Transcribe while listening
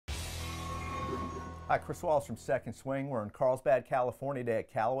Hi, Chris Wallace from Second Swing. We're in Carlsbad, California today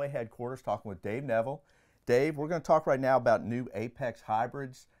at Callaway headquarters talking with Dave Neville. Dave, we're going to talk right now about new Apex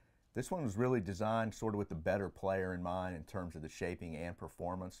hybrids. This one was really designed sort of with the better player in mind in terms of the shaping and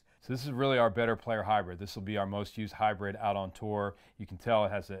performance. So this is really our better player hybrid. This will be our most used hybrid out on tour. You can tell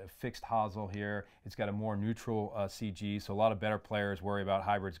it has a fixed hosel here. It's got a more neutral CG, so a lot of better players worry about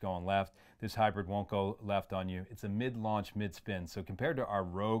hybrids going left. This hybrid won't go left on you. It's a mid-launch, mid-spin. So compared to our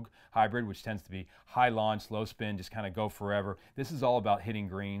Rogue hybrid, which tends to be high launch, low spin, just kind of go forever, this is all about hitting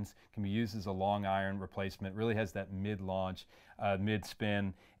greens. Can be used as a long iron replacement. Really has that mid-launch,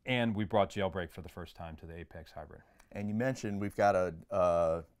 mid-spin. And we brought Jailbreak for the first time to the Apex hybrid. And you mentioned we've got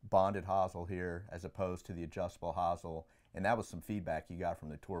a bonded hosel here as opposed to the adjustable hosel. And that was some feedback you got from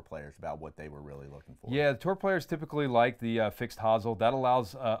the tour players about what they were really looking for. Yeah, the tour players typically like the fixed hosel. That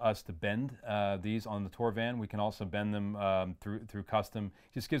allows us to bend these on the tour van. We can also bend them through custom.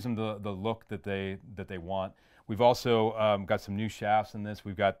 Just gives them the look that they want. We've also got some new shafts in this.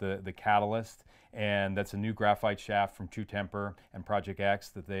 We've got the Catalyst, and that's a new graphite shaft from True Temper and Project X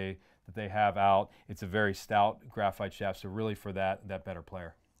that they have out. It's a very stout graphite shaft, so really for that better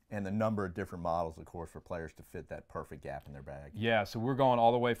player. And the number of different models, of course, for players to fit that perfect gap in their bag. Yeah, so we're going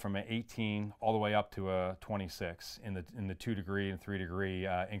all the way from an 18 all the way up to a 26 in the 2 degree and 3 degree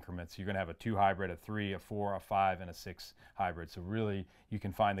increments. You're going to have a 2 hybrid, a 3, a 4, a 5, and a 6 hybrid. So really, you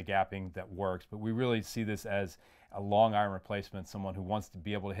can find the gapping that works. But we really see this as a long iron replacement, someone who wants to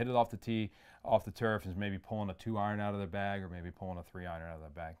be able to hit it off the tee, off the turf, is maybe pulling a 2 iron out of their bag or maybe pulling a 3 iron out of their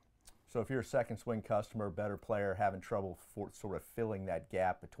bag. So if you're a Second Swing customer, better player, having trouble sort of filling that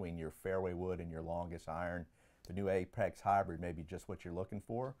gap between your fairway wood and your longest iron, the new Apex hybrid may be just what you're looking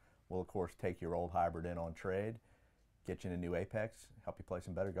for. We'll, of course, take your old hybrid in on trade, get you in a new Apex, help you play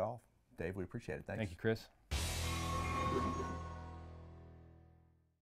some better golf. Dave, we appreciate it. Thanks. Thank you, Chris.